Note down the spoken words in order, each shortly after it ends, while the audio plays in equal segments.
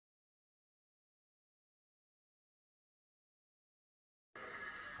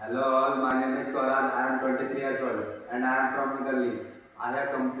Hello all, my name is Swaraj. I am 23 years old and I am from Delhi. I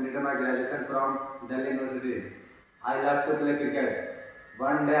have completed my graduation from Delhi University. I love to play cricket.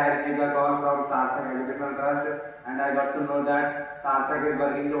 One day I received a call from Sarthak Educational Trust and I got to know that Sarthak is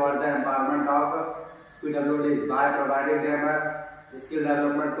working towards the empowerment of Pwds by providing them a skill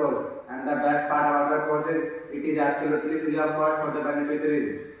development course. And the best part about the course is it is absolutely free of cost for the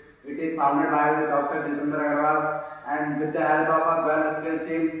beneficiaries. It is founded by Dr. Jitender Aggarwal, and with the help of a well-skilled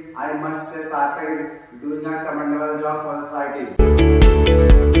team, I must say Sarthak is doing a commendable job for society.